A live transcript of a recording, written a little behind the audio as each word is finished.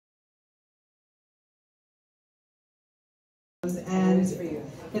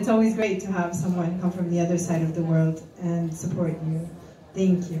It's always great to have someone come from the other side of the world and support you.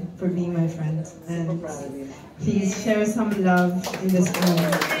 Thank you for being my friend. And please share some love in this room.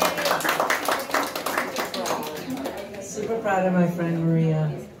 Super proud of my friend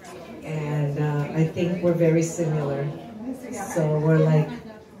Maria. And I think we're very similar. So we're like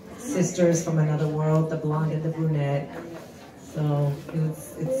sisters from another world, the blonde and the brunette. So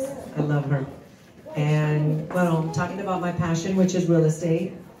I love her. And well, I'm talking about my passion, which is real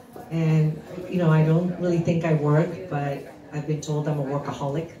estate. And you know, I don't really think I work, but I've been told I'm a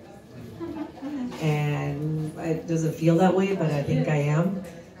workaholic. And it doesn't feel that way, but I think I am,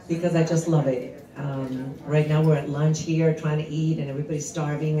 because I just love it. Right now we're at lunch here trying to eat and everybody's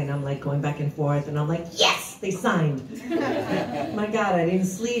starving, and I'm like going back and forth, and I'm like, yes, they signed. My God, I didn't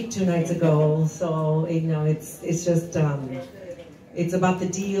sleep 2 nights ago. So you know, it's just it's about the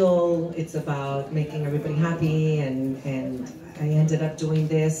deal, it's about making everybody happy, and I ended up doing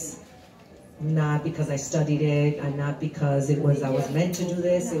this not because I studied it, and not because I was meant to do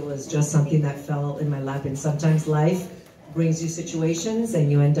this. It was just something that fell in my lap. And sometimes life brings you situations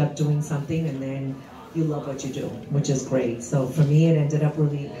and you end up doing something and then you love what you do, which is great. So for me, it ended up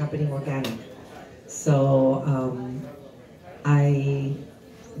really happening organic. So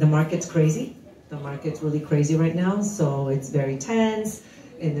the market's crazy. The market's really crazy right now. So it's very tense,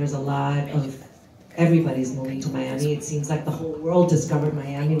 and there's a lot of, everybody's moving to Miami. It seems like the whole world discovered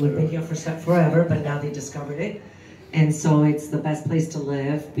Miami. We've been here for forever, but now they discovered it. And so it's the best place to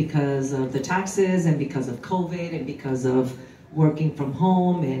live because of the taxes and because of COVID and because of working from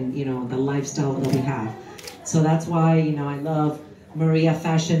home and, you know, the lifestyle that we have. So that's why, you know, I love Maria.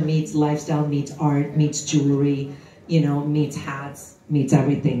 Fashion meets lifestyle, meets art, meets jewelry, you know, meets hats, meets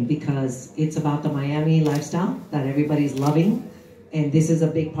everything, because it's about the Miami lifestyle that everybody's loving. And this is a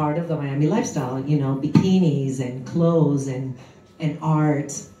big part of the Miami lifestyle, you know, bikinis and clothes and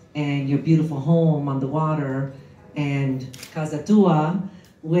art and your beautiful home on the water. And Casa Tua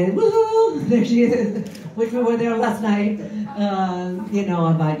with, woohoo, there she is, which we were there last night, you know,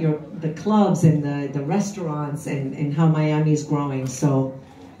 about the clubs and the restaurants and how Miami's growing. So,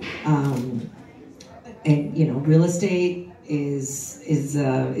 and you know, real estate is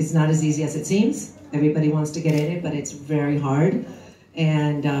not as easy as it seems. Everybody wants to get in it, but it's very hard.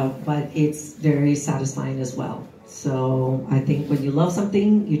 And but it's very satisfying as well. So I think when you love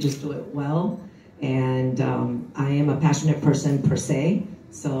something, you just do it well. And I am a passionate person per se,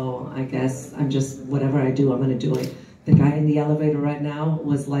 so I guess I'm just, whatever I do, I'm gonna do it. The guy in the elevator right now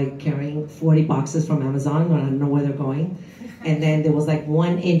was like carrying 40 boxes from Amazon, I don't know where they're going. And then there was like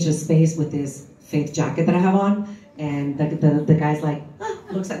 1 inch of space with this fake jacket that I have on, and the guy's like,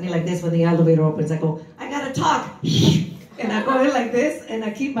 looks at me like this when the elevator opens. I go, I gotta talk. And I go in like this, and I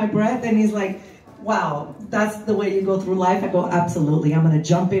keep my breath, and he's like, wow, that's the way you go through life? I go, absolutely. I'm gonna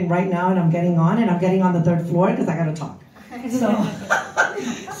jump in right now, and I'm getting on the 3rd floor because I gotta talk. So,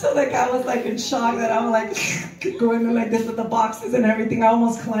 so the guy was like in shock that I'm like going in like this with the boxes and everything. I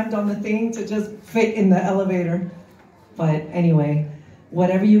almost climbed on the thing to just fit in the elevator. But anyway,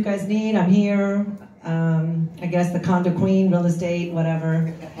 whatever you guys need, I'm here. I guess the Condo Queen, real estate,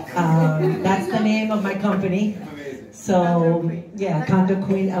 whatever. That's the name of my company. So, yeah, Condo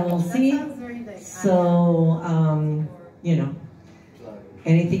Queen LLC. So, you know,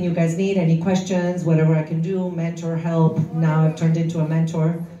 anything you guys need, any questions, whatever I can do, mentor, help. Now I've turned into a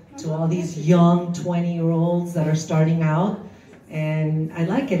mentor to all these young 20-year-olds that are starting out. And I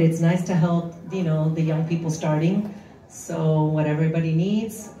like it. It's nice to help, you know, the young people starting. So what everybody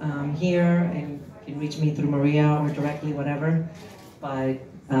needs, I'm here, and you can reach me through Maria or directly, whatever. But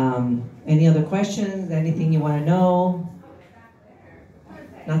any other questions, anything you want to know?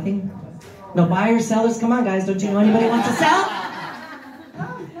 Nothing? No buyers, sellers? Come on, guys. Don't you know anybody wants to sell?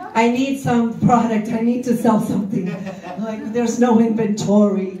 I need some product. I need to sell something. Like, there's no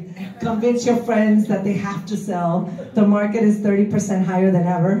inventory. Convince your friends that they have to sell. The market is 30% higher than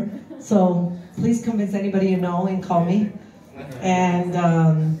ever. So please convince anybody you know and call me.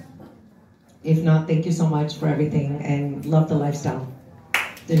 And if not, thank you so much for everything, and love the lifestyle.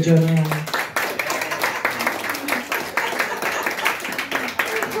 Enjoy Miami.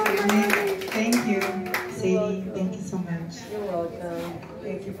 Thank you, Sadie. Thank you so much. You're welcome.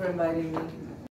 Thank you for inviting me.